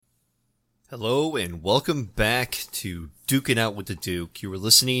Hello and welcome back to Duking Out with the Duke. You are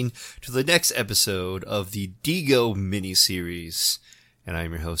listening to the next episode of the Digo miniseries. And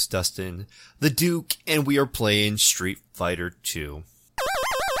I'm your host, Dustin, the Duke, and we are playing Street Fighter 2.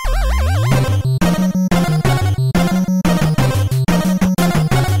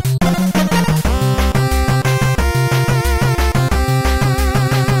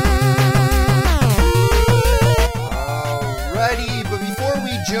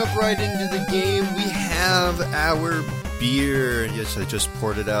 Right into the game, we have our beer. Yes, I just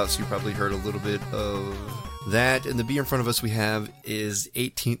poured it out, so you probably heard a little bit of that. And the beer in front of us we have is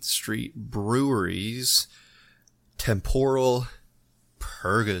 18th Street Brewery's Temporal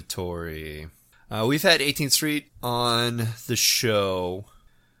Purgatory. We've had 18th Street on the show,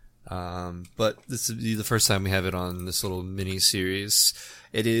 but this will be the first time we have it on this little mini-series.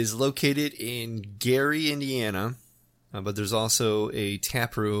 It is located in Gary, Indiana. But there's also a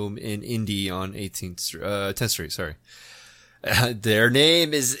tap room in Indy on 10th Street, sorry. Their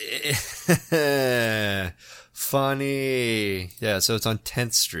name is funny. Yeah, so it's on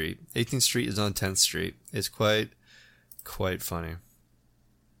 10th Street. 18th Street is on 10th Street. It's quite funny.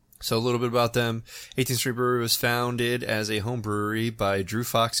 So a little bit about them. 18th Street Brewery was founded as a home brewery by Drew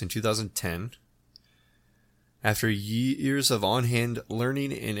Fox in 2010. After years of on-hand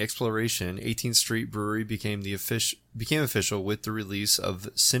learning and exploration, 18th Street Brewery became official with the release of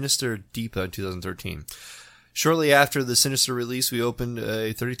Sinister Deepa in 2013. Shortly after the Sinister release, we opened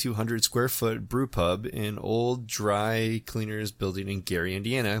a 3,200 square foot brew pub in Old Dry Cleaners building in Gary,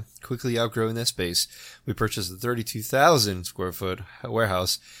 Indiana. Quickly outgrowing that space, we purchased a 32,000 square foot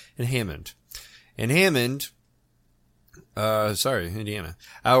warehouse in Hammond. Indiana.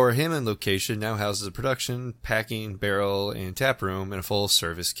 Our Hammond location now houses a production, packing, barrel, and tap room and a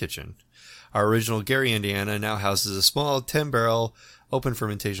full-service kitchen. Our original Gary, Indiana now houses a small 10-barrel open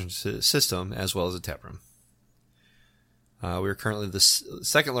fermentation system as well as a tap room. We are currently the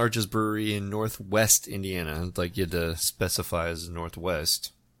second largest brewery in Northwest Indiana. Like you had to specify as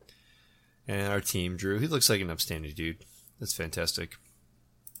Northwest. And our team, Drew, he looks like an upstanding dude. That's fantastic.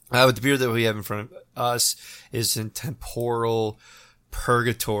 The beer that we have in front of us is in Temporal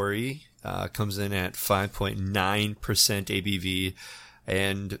Purgatory. Comes in at 5.9% ABV,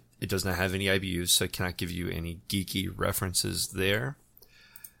 and it does not have any IBUs, so I cannot give you any geeky references there.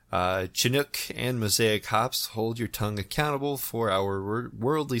 Chinook and Mosaic hops hold your tongue accountable for our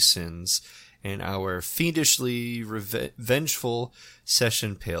worldly sins and our fiendishly vengeful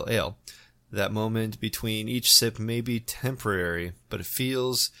session pale ale. That moment between each sip may be temporary, but it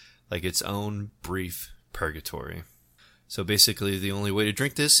feels like its own brief purgatory. So basically, the only way to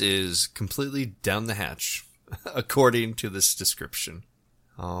drink this is completely down the hatch, according to this description.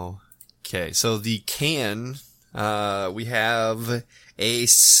 Okay, so the can, we have a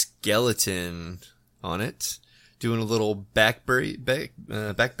skeleton on it, doing a little back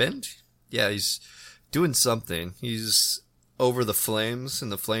bend. Yeah, he's doing something. He's over the flames,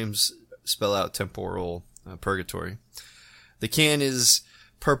 and the flames spell out Temporal Purgatory. The can is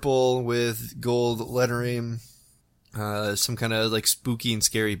purple with gold lettering, some kind of like spooky and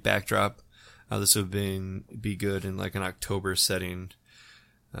scary backdrop. This would be good in like an October setting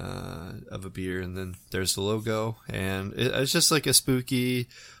of a beer. And then there's the logo, and it's just like a spooky,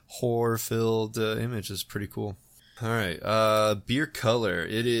 horror-filled image. It's pretty cool. All right, beer color.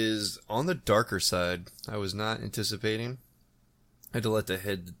 It is on the darker side. I was not anticipating. I had to let the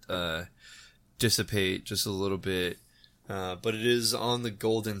head dissipate just a little bit, but it is on the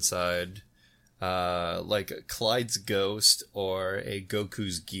golden side, like Clyde's Ghost or a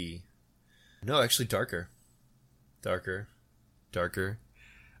Goku's Gi. No, actually darker.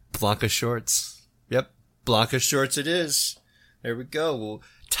 Blanca Shorts. Yep, Blanca Shorts it is. There we go. We'll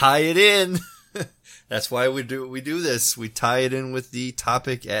tie it in. That's why we do this. We tie it in with the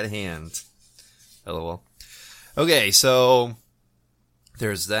topic at hand. LOL. Okay, so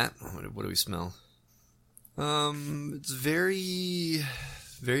there's that. What do we smell? It's very,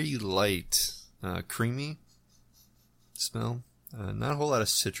 very light, creamy smell. Not a whole lot of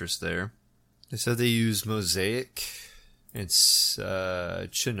citrus there. They said they use Mosaic and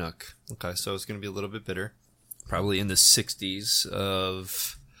Chinook. Okay, so it's going to be a little bit bitter. Probably in the 60s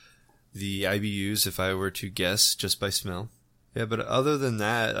of the IBUs if I were to guess just by smell. Yeah, but other than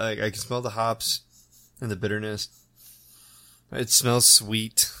that, I can smell the hops and the bitterness. It smells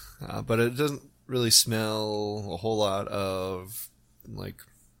sweet, but it doesn't really smell a whole lot of, like,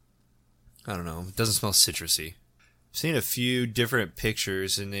 I don't know, it doesn't smell citrusy. I've seen a few different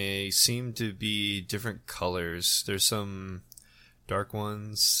pictures, and they seem to be different colors. There's some dark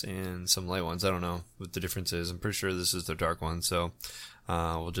ones and some light ones. I don't know what the difference is. I'm pretty sure this is the dark one, so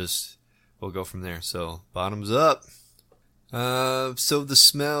we'll we'll go from there. So bottoms up. So the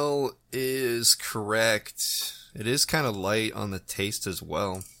smell is correct. It is kind of light on the taste as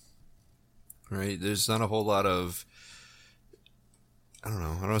well. Right? There's not a whole lot of, I don't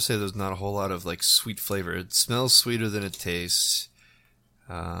know. I don't want to say there's not a whole lot of like sweet flavor. It smells sweeter than it tastes.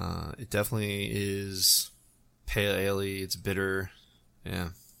 It definitely is pale ale-y. It's bitter. Yeah.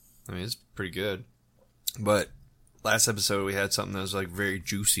 I mean, it's pretty good. But last episode we had something that was like very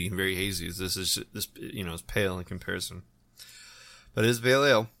juicy and very hazy. This is pale in comparison. But it is pale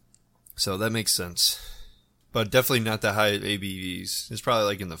ale. So that makes sense. But definitely not that high ABVs. It's probably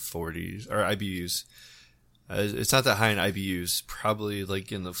like in the 40s or IBUs. It's not that high in IBUs. Probably like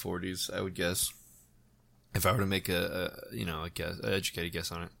in the 40s, I would guess. If I were to make an educated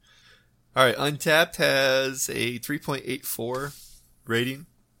guess on it. All right, Untapped has a 3.84 rating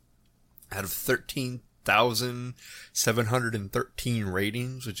out of 13,713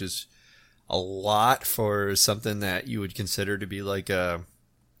 ratings, which is a lot for something that you would consider to be like a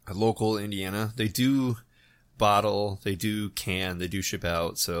local Indiana. They do bottle, they do can, they do ship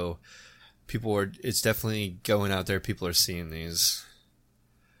out, so it's definitely going out there. People are seeing these.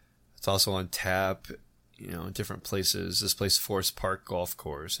 It's also on tap, in different places. This place, Forest Park Golf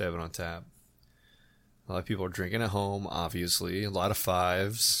Course, they have it on tap. A lot of people are drinking at home, obviously. A lot of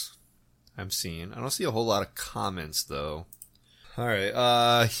 5s I'm seeing. I don't see a whole lot of comments, though. All right.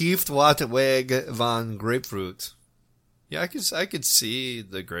 Heeft wat weg van grapefruit. Yeah, I could see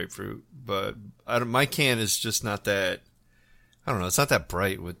the grapefruit, but my can is just not that, I don't know, it's not that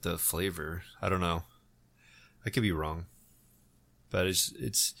bright with the flavor. I don't know. I could be wrong. But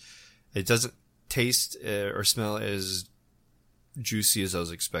it doesn't taste or smell as juicy as I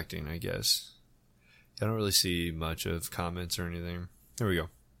was expecting, I guess. I don't really see much of comments or anything. There we go.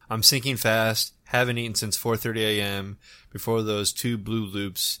 I'm sinking fast. Haven't eaten since 4:30 a.m. Before those 2 blue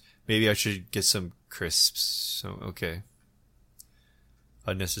loops. Maybe I should get some crisps. So, okay.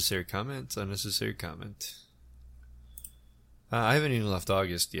 Unnecessary comment. I haven't even left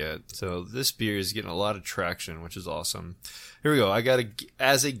August yet. So this beer is getting a lot of traction, which is awesome. Here we go. I got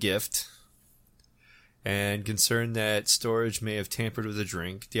as a gift. And concerned that storage may have tampered with the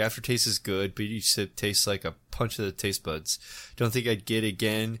drink. The aftertaste is good, but each sip tastes like a punch to the taste buds. Don't think I'd get it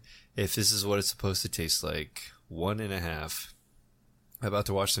again if this is what it's supposed to taste like. 1.5. I'm about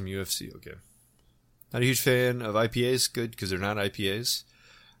to watch some UFC. Okay. Not a huge fan of IPAs. Good, because they're not IPAs.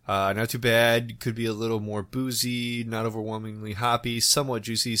 Not too bad. Could be a little more boozy, not overwhelmingly hoppy, somewhat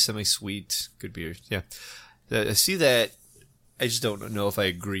juicy, semi-sweet. Good beer. Yeah. I see that. I just don't know if I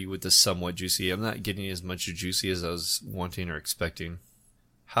agree with the somewhat juicy. I'm not getting as much juicy as I was wanting or expecting.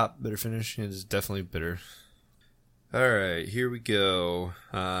 Hop, bitter finish. It is definitely bitter. Alright, here we go.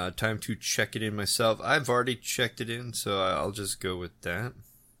 Time to check it in myself. I've already checked it in, so I'll just go with that.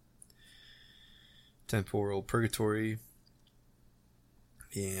 Temporal Purgatory.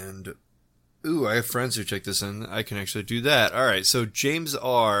 And, I have friends who check this in. I can actually do that. Alright, so James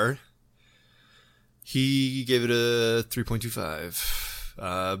R., he gave it a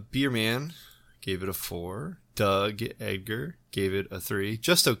 3.25. Beer Man gave it a 4. Doug Edgar gave it a 3.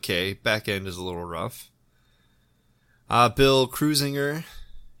 Just okay. Back end is a little rough. Bill Cruisinger,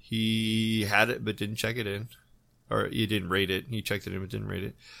 he had it but didn't check it in. Or he didn't rate it. He checked it in but didn't rate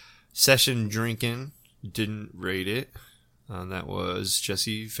it. Session Drinking didn't rate it. That was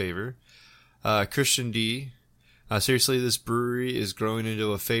Jesse Favor. Christian D. Seriously, this brewery is growing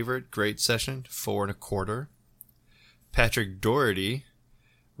into a favorite. Great session. 4.25. Patrick Doherty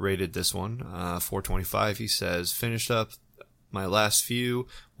rated this one. 4.25. He says, finished up my last few.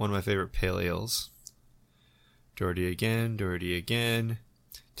 One of my favorite pale ales. Doherty again.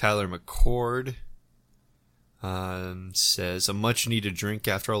 Tyler McCord says, a much needed drink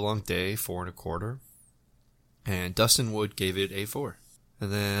after a long day. 4.25. And Dustin Wood gave it a 4.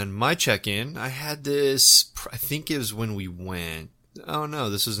 And then my check-in, I had this, I think it was when we went. Oh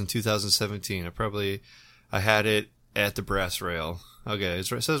no, this was in 2017. I had it at the Brass Rail. Okay,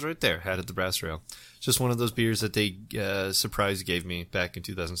 it says right there, had it at the Brass Rail. It's just one of those beers that they surprise gave me back in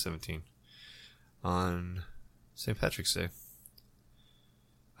 2017 on St. Patrick's Day.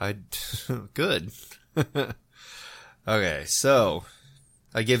 Good. Okay, so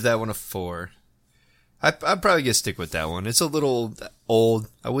I gave that one a 4. I'd probably gonna stick with that one. It's a little old.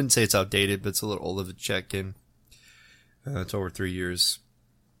 I wouldn't say it's outdated, but it's a little old of a check-in. It's over 3 years.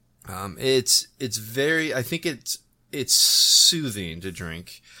 It's very. I think it's soothing to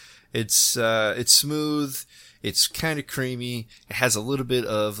drink. It's smooth. It's kind of creamy. It has a little bit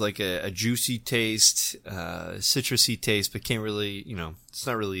of like a juicy taste, citrusy taste, but can't really. It's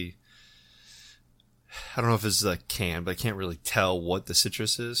not really. I don't know if it's a can, but I can't really tell what the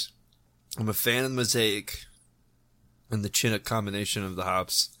citrus is. I'm a fan of the Mosaic and the Chinook combination of the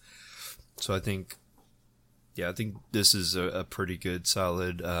hops. So I think this is a pretty good,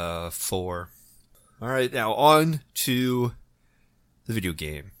 solid 4. All right, now on to the video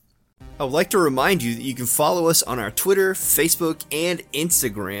game. I would like to remind you that you can follow us on our Twitter, Facebook, and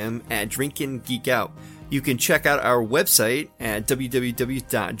Instagram at Drinkin' Geek Out. You can check out our website at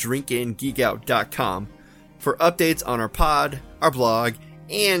www.drinkingeekout.com for updates on our pod, our blog,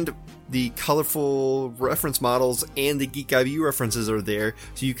 and the colorful reference models and the Geek Eye View references are there,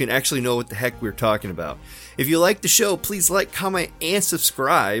 so you can actually know what the heck we're talking about. If you like the show, please like, comment, and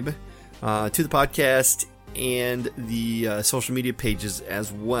subscribe to the podcast and the social media pages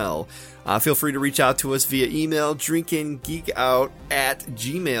as well. Feel free to reach out to us via email,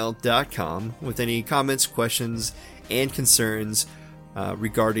 drinkinggeekout@gmail.com, with any comments, questions, and concerns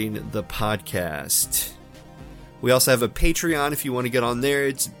regarding the podcast. We also have a Patreon if you want to get on there.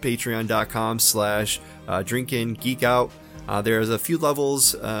 It's patreon.com/drinkinggeekout. There's a few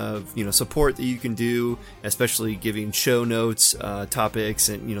levels of support that you can do, especially giving show notes, topics,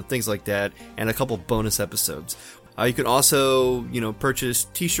 and things like that, and a couple bonus episodes. You can also purchase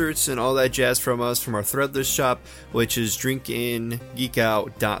t-shirts and all that jazz from us from our Threadless shop, which is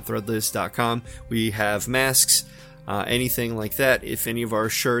drinkingeekout.threadless.com. We have masks, anything like that. If any of our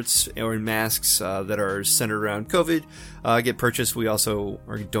shirts or masks that are centered around COVID get purchased, we also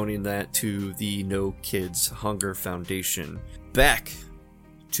are donating that to the No Kids Hunger Foundation. Back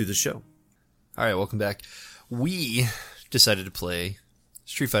to the show. All right, welcome back. We decided to play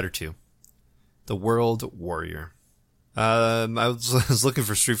Street Fighter 2, The World Warrior. I was looking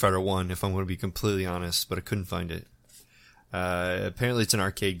for Street Fighter 1, if I'm going to be completely honest, but I couldn't find it. Apparently it's an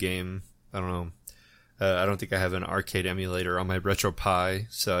arcade game. I don't know. I don't think I have an arcade emulator on my RetroPie,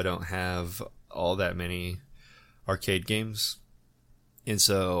 so I don't have all that many arcade games. And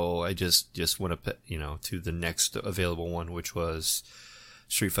so I just went up, to the next available one, which was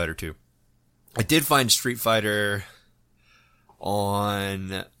Street Fighter 2. I did find Street Fighter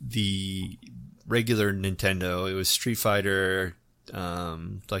on the regular Nintendo. It was Street Fighter,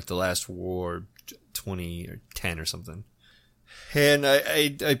 like the Last War 2010 or something. And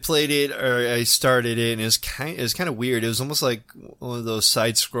I played it, or I started it, and it was kind of weird. It was almost like one of those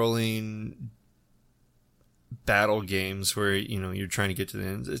side-scrolling battle games where you're trying to get to the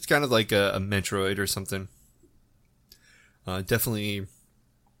end. It's kind of like a Metroid or something. Definitely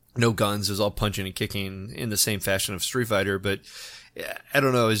no guns. It was all punching and kicking in the same fashion of Street Fighter, but I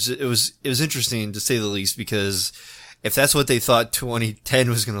don't know. It was interesting to say the least, because if that's what they thought 2010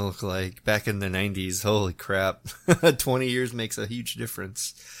 was going to look like back in the 90s, holy crap. 20 years makes a huge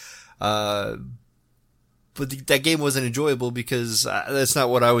difference. But that game wasn't enjoyable because that's not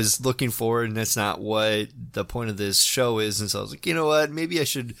what I was looking for, and that's not what the point of this show is. And so I was like, you know what? Maybe I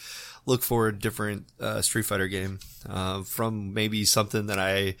should look for a different Street Fighter game from maybe something that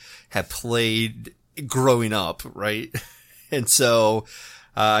I had played growing up, right? And so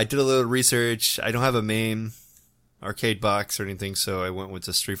I did a little research. I don't have a main arcade box or anything, so I went with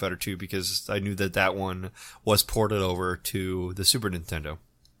the Street Fighter 2 because I knew that one was ported over to the Super Nintendo.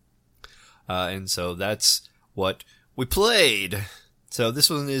 And so that's what we played. So this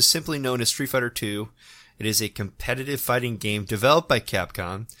one is simply known as Street Fighter 2. It is a competitive fighting game developed by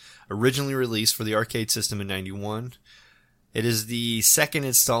Capcom, originally released for the arcade system in 91. It is the second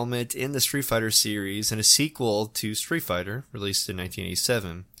installment in the Street Fighter series and a sequel to Street Fighter, released in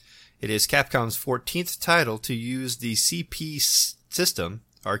 1987. It is Capcom's 14th title to use the CP system,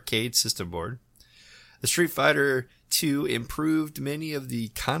 arcade system board. The Street Fighter 2 improved many of the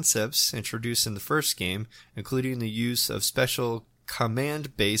concepts introduced in the first game, including the use of special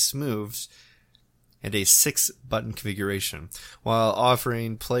command-based moves and a 6-button configuration, while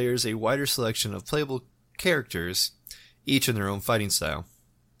offering players a wider selection of playable characters, each in their own fighting style.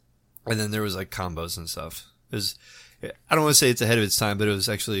 And then there was like combos and stuff. It was, I don't want to say it's ahead of its time, but it was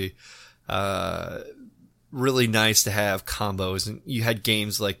actually really nice to have combos. And you had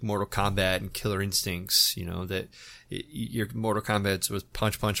games like Mortal Kombat and Killer Instincts, that your Mortal Kombat was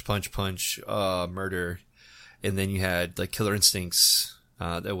punch, punch, punch, punch, murder. And then you had like Killer Instincts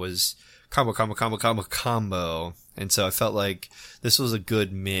that was combo, combo, combo, combo, combo. And so I felt like this was a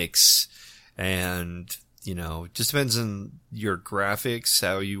good mix. And, it just depends on your graphics,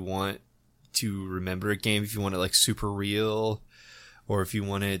 how you want to remember a game. If you want it like super real, or if you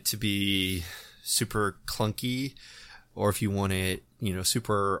want it to be super clunky, or if you want it,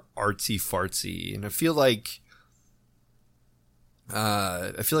 super artsy fartsy. And I feel like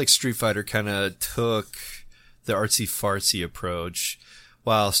Street Fighter kind of took the artsy fartsy approach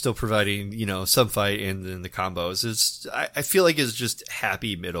while still providing, some fight and then the combos. I feel like it's just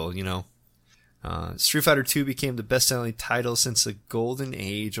happy middle, Street Fighter II became the best-selling title since the golden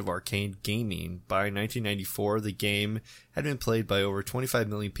age of arcade gaming. By 1994, the game had been played by over 25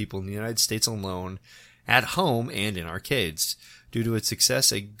 million people in the United States alone, at home and in arcades. Due to its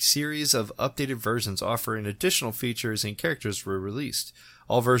success, a series of updated versions offering additional features and characters were released.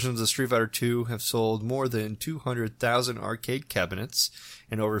 All versions of Street Fighter II have sold more than 200,000 arcade cabinets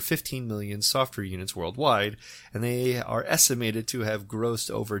and over 15 million software units worldwide, and they are estimated to have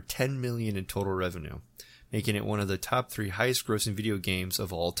grossed over 10 million in total revenue, making it one of the top 3 highest grossing video games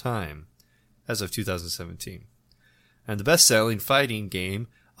of all time, as of 2017, and the best-selling fighting game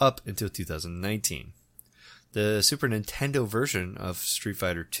up until 2019. The Super Nintendo version of Street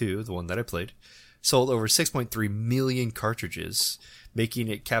Fighter II, the one that I played, sold over 6.3 million cartridges, making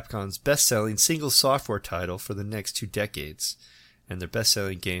it Capcom's best-selling single software title for the next 2 decades, and their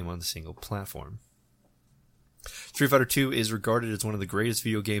best-selling game on the single platform. Street Fighter II is regarded as one of the greatest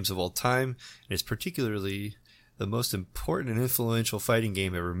video games of all time, and is particularly the most important and influential fighting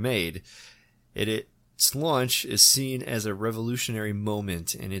game ever made. Its launch is seen as a revolutionary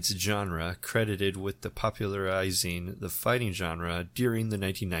moment in its genre, credited with popularizing the fighting genre during the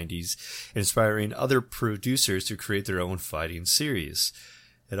 1990s, inspiring other producers to create their own fighting series.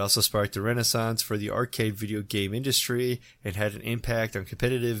 It also sparked a renaissance for the arcade video game industry and had an impact on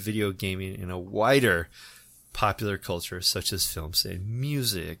competitive video gaming in a wider popular culture, such as films and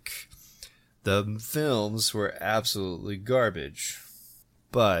music. The films were absolutely garbage,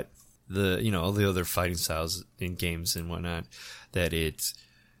 but all the other fighting styles in games and whatnot that it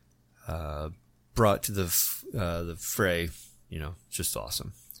brought to the fray, just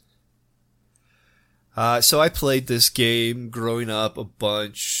awesome. So I played this game growing up a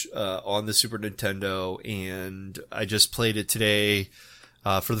bunch on the Super Nintendo, and I just played it today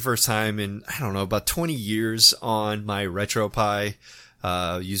for the first time in, about 20 years on my RetroPie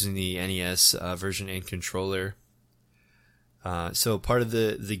using the NES version and controller. So part of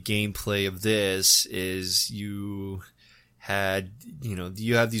the gameplay of this is you have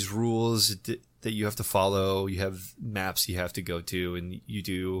these rules that you have to follow. You have maps you have to go to, and you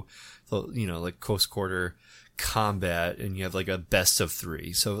do, like close quarter combat, and you have like a best of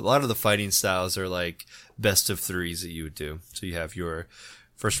 3. So a lot of the fighting styles are like best of 3s that you would do. So you have your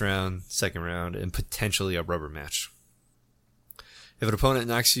first round, second round, and potentially a rubber match. If an opponent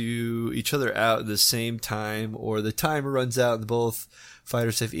knocks each other out at the same time, or the timer runs out and both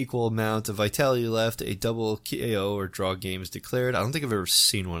fighters have equal amount of vitality left, a double KO or draw game is declared. I don't think I've ever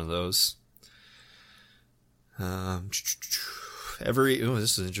seen one of those. This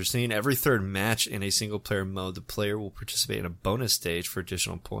is interesting. Every third match in a single player mode, the player will participate in a bonus stage for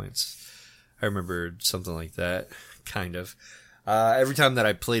additional points. I remember something like that, kind of. Every time that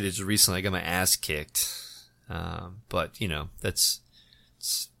I played it recently, I got my ass kicked. But that's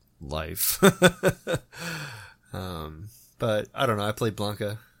life. But I don't know. I played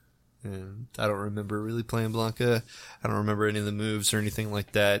Blanca, and I don't remember really playing Blanca. I don't remember any of the moves or anything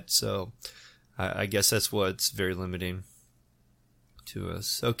like that. So I guess that's what's very limiting to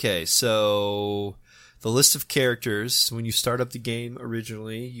us. Okay, so the list of characters. When you start up the game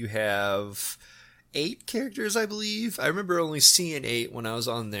originally, you have 8 characters, I believe. I remember only seeing 8 when I was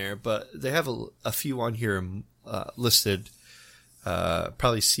on there, but they have a few on here listed.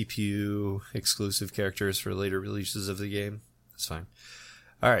 Probably CPU exclusive characters for later releases of the game. That's fine.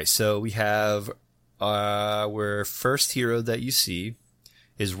 Alright, so we have our first hero that you see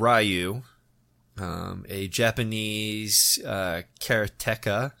is Ryu, a Japanese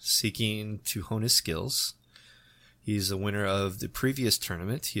karateka seeking to hone his skills. He's the winner of the previous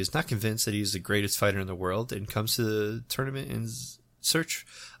tournament. He is not convinced that he is the greatest fighter in the world and comes to the tournament in search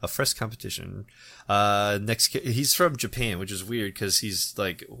of fresh competition. He's from Japan, which is weird because he's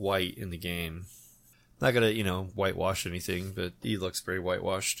like white in the game. Not gonna, whitewash anything, but he looks very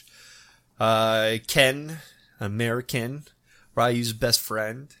whitewashed. Ken, American, Ryu's best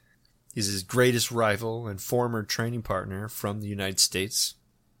friend. He's his greatest rival and former training partner from the United States.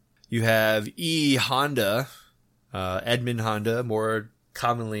 You have E. Honda, Edmund Honda, more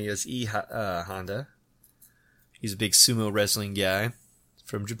commonly as E. Honda. He's a big sumo wrestling guy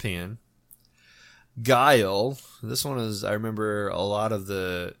from Japan. Guile, this one is, I remember a lot of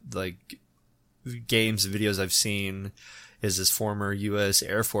the games and videos I've seen, is this former U.S.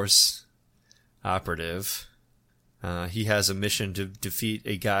 Air Force operative. He has a mission to defeat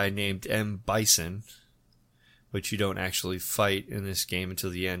a guy named M. Bison, which you don't actually fight in this game until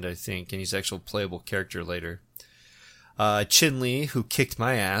the end, I think, and he's an actual playable character later. Chin-Li, who kicked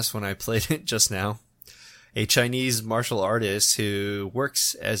my ass when I played it just now. A Chinese martial artist who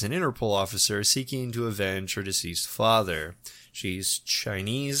works as an Interpol officer seeking to avenge her deceased father. She's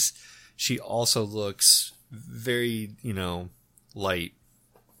Chinese. she also looks very, light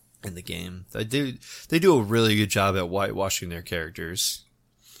in the game. They do a really good job at whitewashing their characters.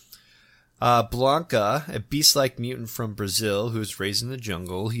 Blanca, a beast-like mutant from Brazil who's raised in the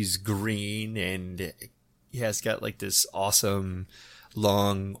jungle. He's green and he has got like this awesome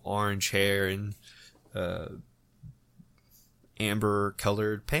long orange hair and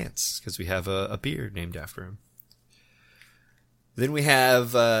amber-colored pants because we have a beard named after him. Then we have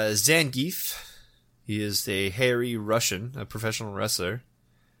Zangief. He is a hairy Russian, a professional wrestler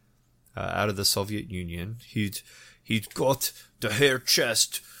out of the Soviet Union. He'd got the hair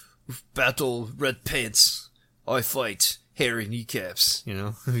chest, battle red pants. I fight hairy kneecaps.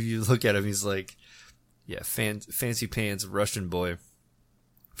 You look at him, he's like, fancy pants Russian boy,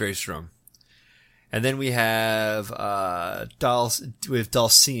 very strong. And then we have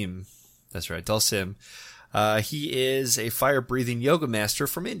Dalsim. That's right, Dalsim. He is a fire-breathing yoga master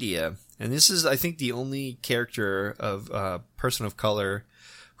from India. And this is, I think, the only character of person of color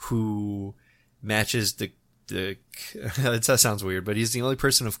who matches the that sounds weird, but he's the only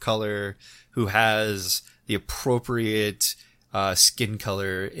person of color who has the appropriate skin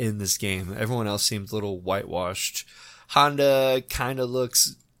color in this game. Everyone else seems a little whitewashed. Honda kind of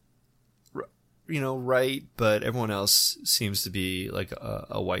looks, right, but everyone else seems to be like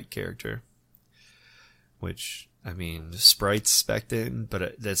a white character. Which, I mean, sprites back then,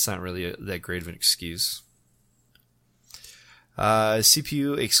 but that's not really that great of an excuse.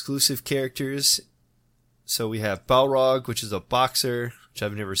 CPU exclusive characters. So we have Balrog, which is a boxer, which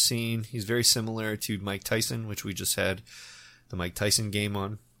I've never seen. He's very similar to Mike Tyson, which we just had the Mike Tyson game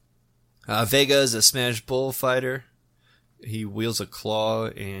on. Vega is a Smash bullfighter. He wields a claw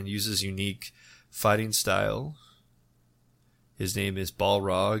and uses unique fighting style. His name is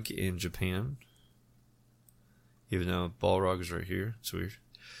Balrog in Japan. Even though Balrog is right here. It's weird.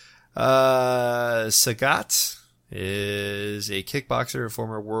 Sagat is a kickboxer, a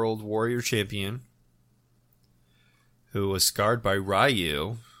former world warrior champion, who was scarred by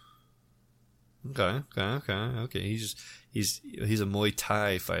Ryu. Okay. He's a Muay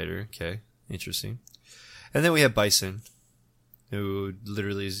Thai fighter. Okay, interesting. And then we have Bison, who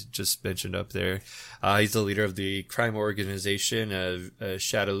literally is just mentioned up there. He's the leader of the crime organization of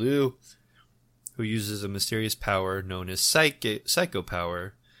Shadaloo, who uses a mysterious power known as Psycho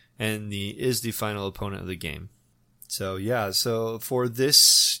Power, and is the final opponent of the game. So for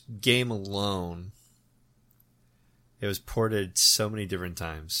this game alone, it was ported so many different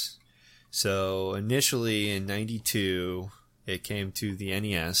times. So initially in 92, it came to the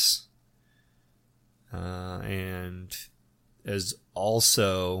NES, and as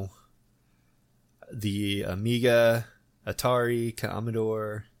also the Amiga, Atari,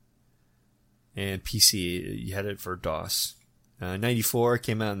 Commodore, and PC. You had it for DOS. 94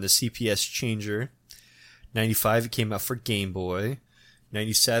 came out in the CPS Changer. 95 it came out for Game Boy.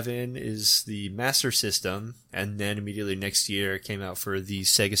 97 is the Master System, and then immediately next year it came out for the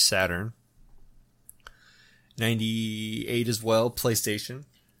Sega Saturn. 98 as well, PlayStation.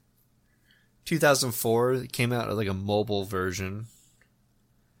 2004 it came out like a mobile version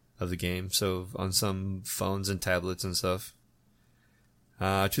of the game, so on some phones and tablets and stuff.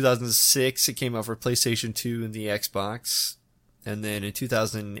 2006 it came out for PlayStation 2 and the Xbox, and then in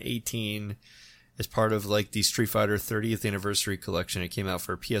 2018, as part of like the Street Fighter 30th anniversary collection, it came out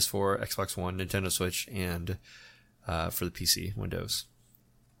for PS4, Xbox One, Nintendo Switch, and for the PC, Windows.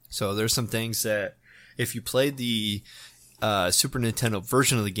 So there's some things that if you played the Super Nintendo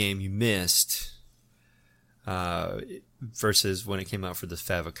version of the game, you missed, versus when it came out for the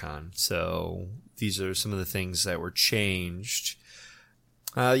Favicon. So these are some of the things that were changed.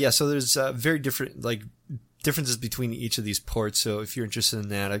 So there's very different differences between each of these ports. So if you're interested in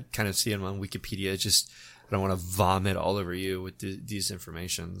that, I kind of see them on Wikipedia. I don't want to vomit all over you with these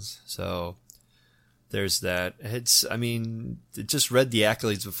informations. So there's that. Just read the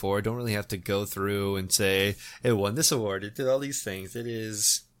accolades before. I don't really have to go through and say it won this award. It did all these things. It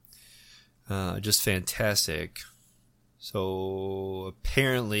is just fantastic. So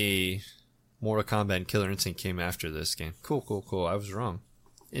apparently Mortal Kombat and Killer Instinct came after this game. Cool. I was wrong.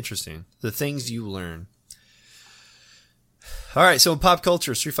 Interesting. The things you learn. All right, so in pop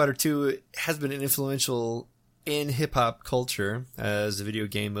culture, Street Fighter II has been influential in hip-hop culture as the video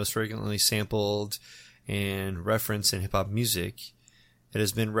game most frequently sampled and referenced in hip-hop music. It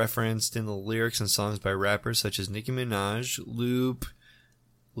has been referenced in the lyrics and songs by rappers such as Nicki Minaj, Lupe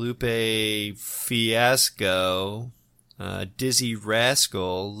Fiasco, Dizzy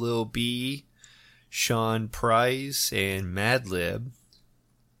Rascal, Lil B, Sean Price, and Madlib.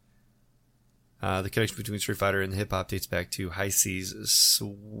 The connection between Street Fighter and the hip hop dates back to High C's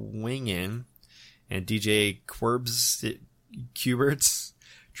Swingin' and DJ Qubert's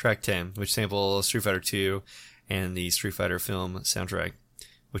Track 10, which sample Street Fighter 2 and the Street Fighter film soundtrack,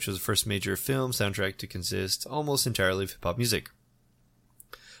 which was the first major film soundtrack to consist almost entirely of hip hop music.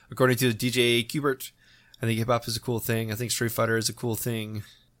 According to DJ Qbert, I think hip hop is a cool thing. I think Street Fighter is a cool thing.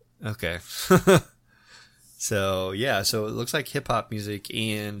 Okay. So it looks like hip hop music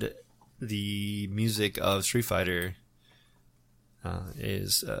and the music of Street Fighter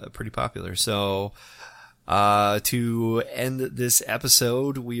is pretty popular. So to end this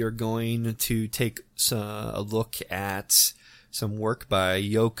episode, we are going to take a look at some work by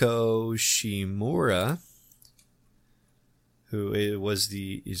Yoko Shimura, who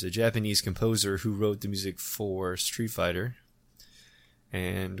is a Japanese composer who wrote the music for Street Fighter.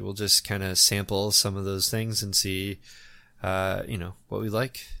 And we'll just kind of sample some of those things and see, what we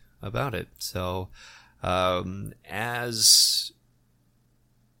like about it. So, as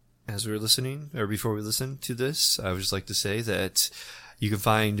we were listening, or before we listen to this, I would just like to say that you can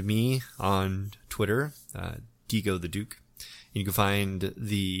find me on Twitter, Digo the Duke. You can find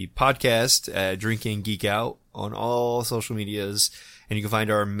the podcast at Drink and Geek Out on all social medias. And you can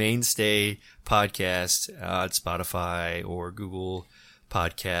find our mainstay podcast at Spotify or Google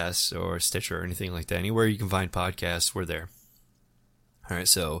Podcasts or Stitcher or anything like that. Anywhere you can find podcasts, we're there. All right,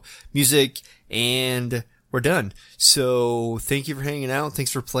 so music, and we're done. So thank you for hanging out.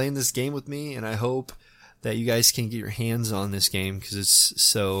 Thanks for playing this game with me, and I hope that you guys can get your hands on this game because it's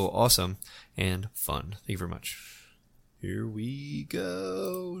so awesome and fun. Thank you very much. Here we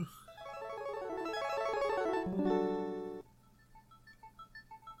go.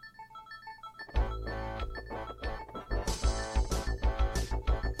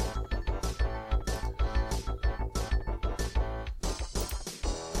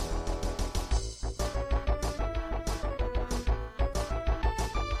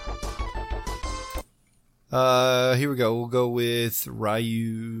 Here we go. We'll go with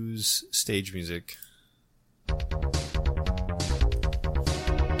Ryu's stage music.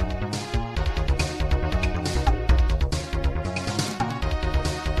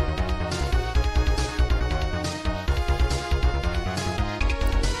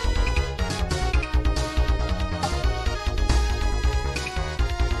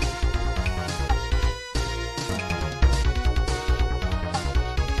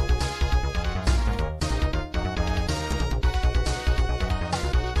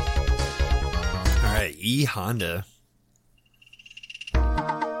 E Honda.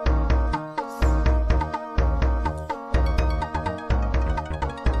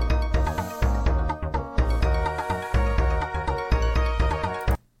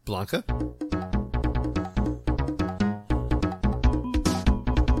 Blanca.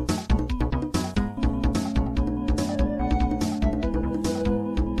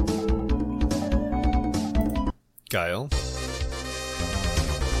 Guile.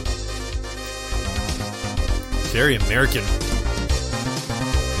 Very American.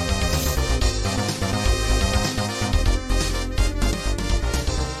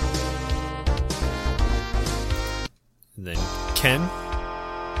 And then Ken.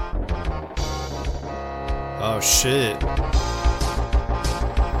 Oh shit.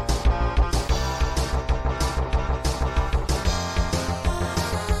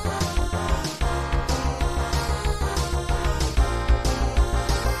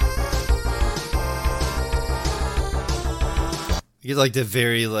 You get like the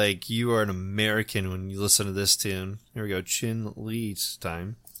very, like, you are an American when you listen to this tune. Here we go, Chin Lee's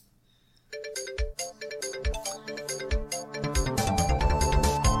time.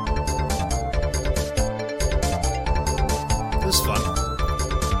 This is fun.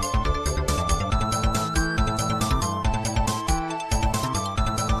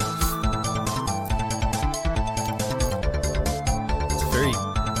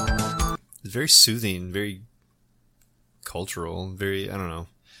 It's very soothing, very cultural, very, I don't know,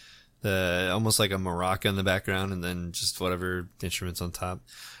 almost like a maraca in the background and then just whatever instruments on top.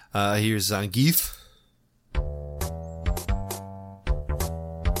 Here's Zangief.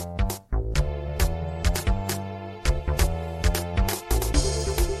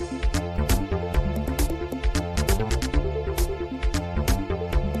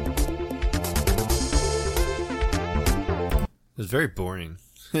 It's very boring.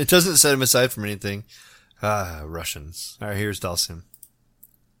 It doesn't set him aside from anything. Russians. Alright, here's Dalsim.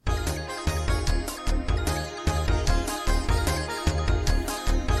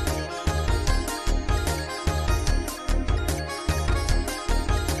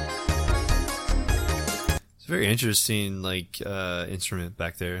 It's a very interesting, like, instrument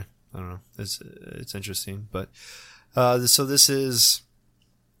back there. I don't know. It's interesting, but so this is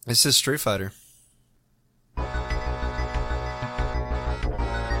Street Fighter.